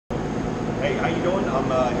Hey, how you doing? I'm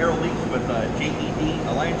Harold Leaks with JED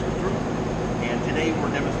Alliance Group, and today we're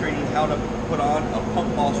demonstrating how to put on a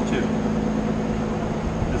Pump Boss 2.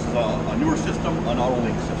 This is a newer system, an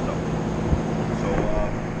auto-link system. So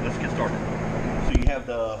let's get started. So you have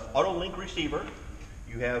the auto-link receiver,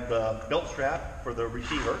 you have the belt strap for the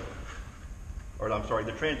receiver, or I'm sorry,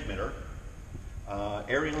 the transmitter,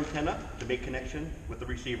 aerial antenna to make connection with the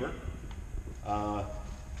receiver,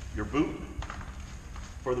 your boot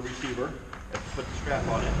for the receiver, you have to put the strap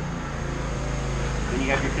on it. Then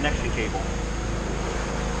you have your connection cable.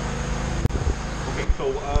 Okay,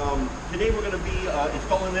 so today we're going to be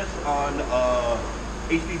installing this on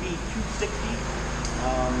HBB 260.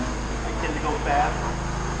 I tend to go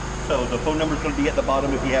fast, so the phone number is going to be at the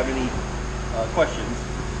bottom if you have any questions.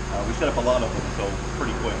 We set up a lot of them, so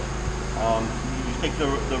pretty quick. You just take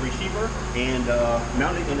the receiver and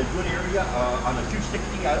mount it in a good area on a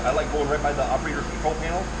 260. I like going right by the operator's control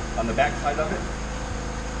panel on the back side of it.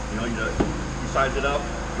 You know, you size it up,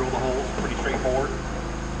 drill the holes, pretty straightforward.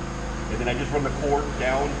 And then I just run the cord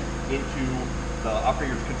down into the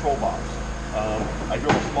operator's control box. I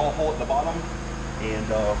drill a small hole at the bottom and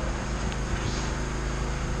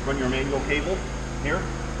run your manual cable here,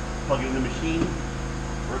 plug it in the machine,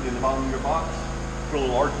 put it in the bottom of your box, put a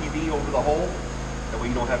little RTV over the hole, that way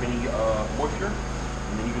you don't have any moisture,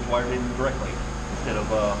 and then you just wire it in directly instead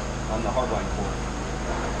of on the hardline cord.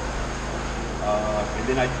 And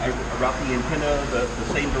then I route the antenna the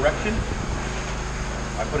same direction.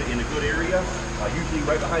 I put it in a good area, usually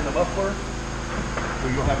right behind the muffler, so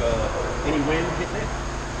you don't have any wind hitting it,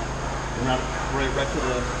 and route it right to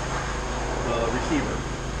the receiver.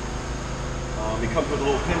 It comes with a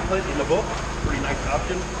little template in the book, pretty nice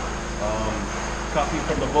option. Copy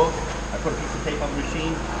from the book. I put a piece of tape on the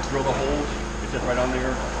machine, drill the holes, it says right on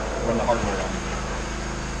there, run the hardware on it.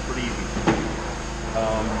 Pretty easy.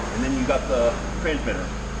 And then you got the transmitter.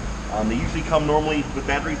 They usually come normally with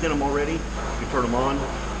batteries in them already. You can turn them on,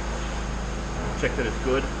 check that it's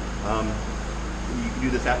good. You can do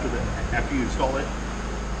this after you install it.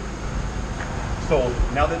 So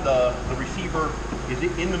now that the receiver is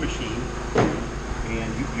in the machine,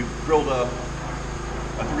 and you've drilled a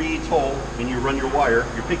 3/8 hole, and you run your wire,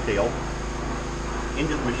 your pigtail,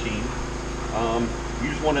 into the machine, you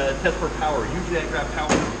just want to test for power. Usually I grab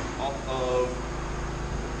power off of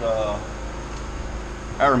the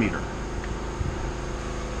hour meter.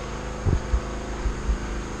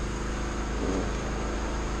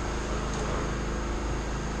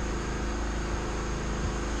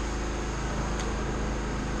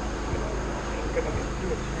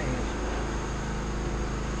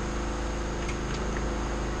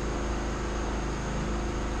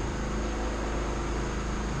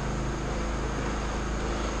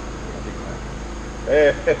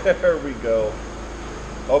 There we go.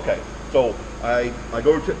 Okay, so I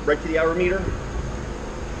go right to the hour meter,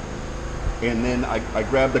 and then I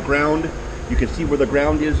grab the ground. You can see where the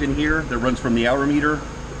ground is in here that runs from the hour meter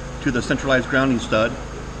to the centralized grounding stud.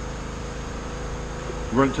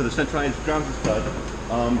 Run it to the centralized grounding stud.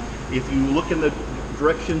 If you look in the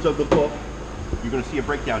directions of the book, you're going to see a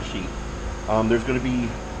breakdown sheet. There's going to be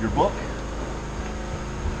your book.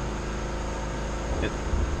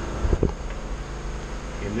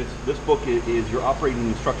 And this book is your operating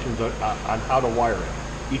instructions on how to wire it.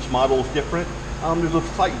 Each model is different. There's a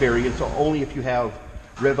slight variance, so only if you have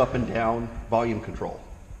rev up and down volume control.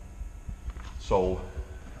 So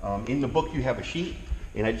in the book you have a sheet,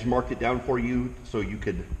 and I just marked it down for you so you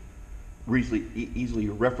could easily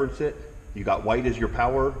reference it. You got white as your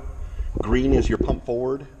power, green is your pump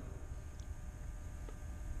forward,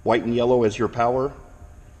 white and yellow as your power,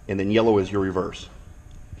 and then yellow is your reverse.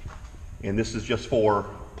 And this is just for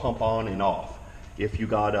pump on and off. If you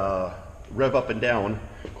got rev up and down,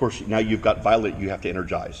 of course now you've got violet you have to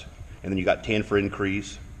energize. And then you got tan for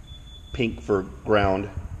increase, pink for ground,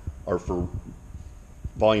 or for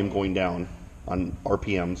volume going down on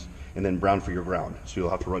RPMs, and then brown for your ground. So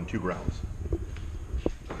you'll have to run 2 grounds.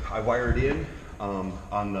 I wire it in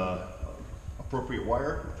on the appropriate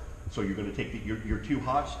wire. So you're going to take your 2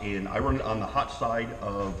 hots, and I run it on the hot side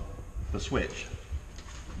of the switch.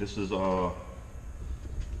 This is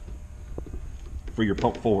for your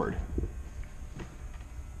pump forward.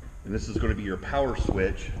 And this is going to be your power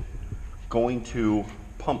switch going to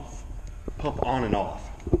pump on and off.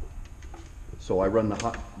 So I run the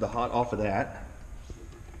hot off of that.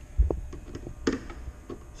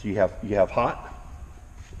 So you have hot,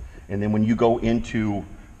 and then when you go into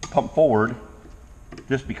pump forward,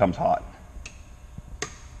 this becomes hot.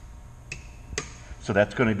 So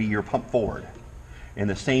that's going to be your pump forward. And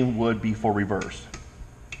the same would be for reverse.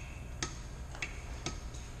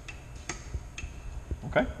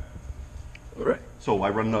 Okay. All right. So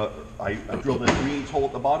I drill the 3/8 hole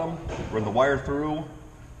at the bottom, run the wire through,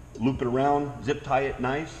 loop it around, zip tie it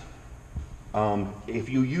nice. If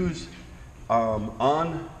you use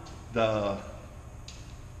on the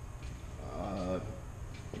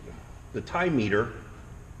time meter,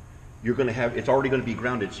 you're going to have, it's already going to be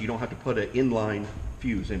grounded, so you don't have to put an inline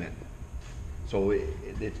fuse in it. So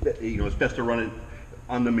it's best to run it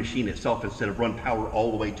on the machine itself instead of run power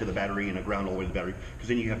all the way to the battery and a ground all the way to the battery, because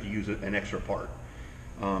then you have to use an extra part.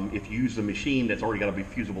 If you use the machine that's already got a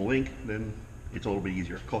fusible link, then it's a little bit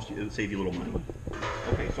easier. It'll save you a little money.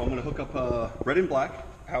 Okay, so I'm going to hook up red and black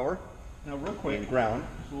power. Now, real quick, and ground.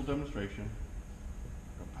 Just a little demonstration.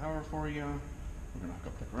 Got power for you. We're gonna hook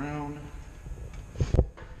up the ground.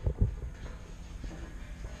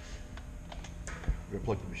 We're going to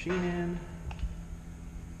plug the machine in.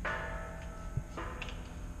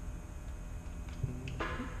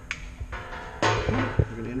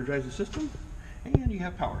 We're going to energize the system, and you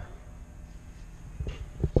have power.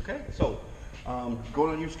 Okay, so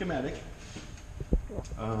going on your schematic.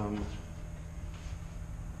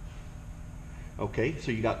 Okay,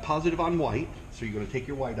 so you got positive on white, so you're going to take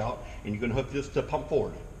your white out, and you're going to hook this to pump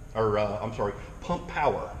forward, or I'm sorry, pump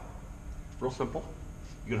power. Real simple.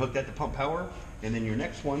 You're going to hook that to pump power, and then your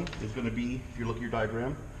next one is going to be, if you look at your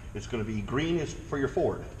diagram, it's going to be green is for your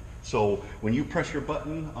forward. So when you press your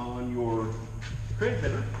button on your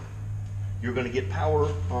transmitter, you're going to get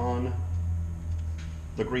power on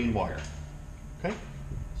the green wire. Okay?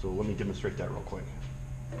 So let me demonstrate that real quick.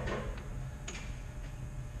 Okay.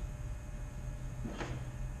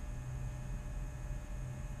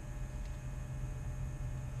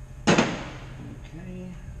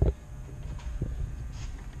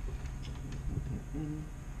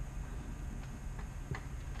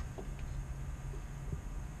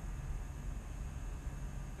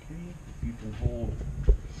 Okay, if you can hold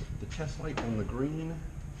the test light on the green.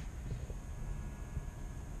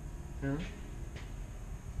 Here.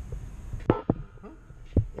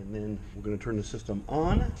 And then we're going to turn the system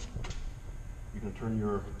on. You're going to turn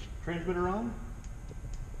your transmitter on.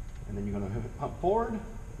 And then you're going to pump forward.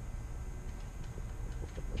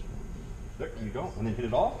 There you go. And then hit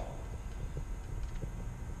it off.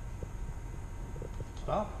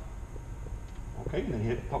 Stop. Okay, and then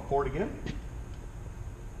hit pump forward again.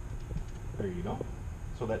 There you go.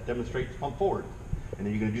 So that demonstrates pump forward. And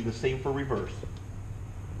then you're going to do the same for reverse.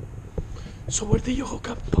 So where do you hook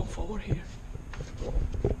up pump forward here?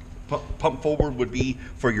 Pump forward would be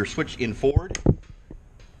for your switch in forward.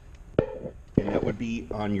 And that would be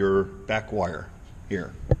on your back wire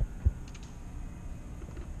here.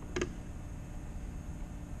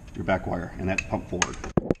 Your back wire, and that's pump forward.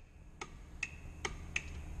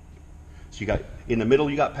 So you got, in the middle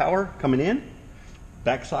you got power coming in,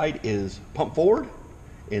 back side is pump forward,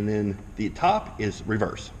 and then the top is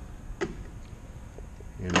reverse.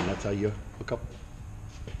 And then that's how you hook up.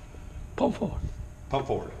 Pump forward. Pump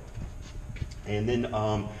forward. And then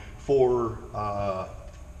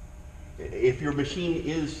if your machine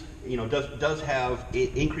is, does have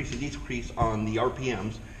increase and decrease on the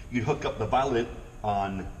RPMs, you'd hook up the violet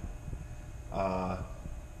on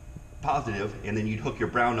positive, and then you'd hook your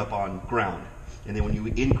brown up on ground. And then when you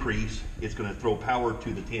increase, it's going to throw power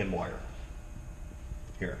to the tan wire.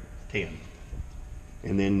 Here, tan.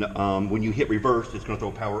 And then when you hit reverse, it's going to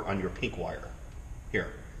throw power on your pink wire.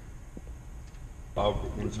 Here.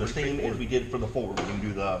 It's the same as we did for the forward. We can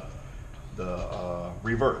do the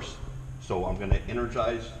reverse. So I'm going to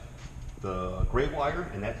energize the gray wire,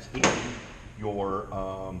 and that's your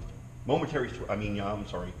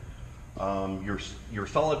your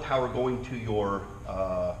solid power going to your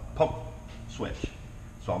pump switch.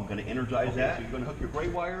 So I'm going to energize that. So you're going to hook your gray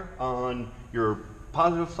wire on your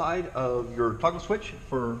positive side of your toggle switch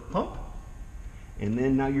for pump, and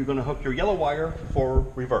then now you're going to hook your yellow wire for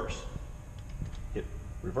reverse. Hit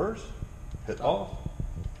reverse, hit off.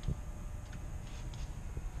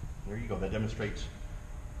 There you go. That demonstrates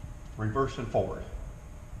reverse and forward.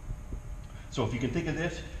 So if you can think of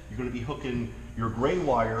this, you're going to be hooking your gray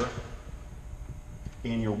wire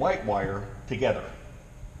and your white wire together.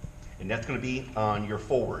 And that's going to be on your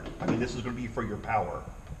forward. This is going to be for your power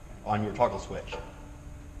on your toggle switch.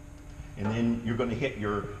 And then you're going to hit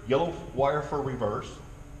your yellow wire for reverse,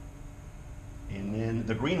 and then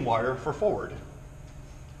the green wire for forward.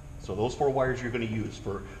 So those 4 wires you're going to use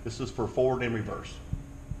this is for forward and reverse.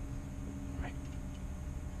 Right.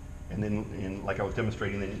 And then, like I was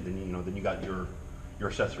demonstrating, then you got your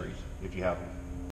accessories if you have them.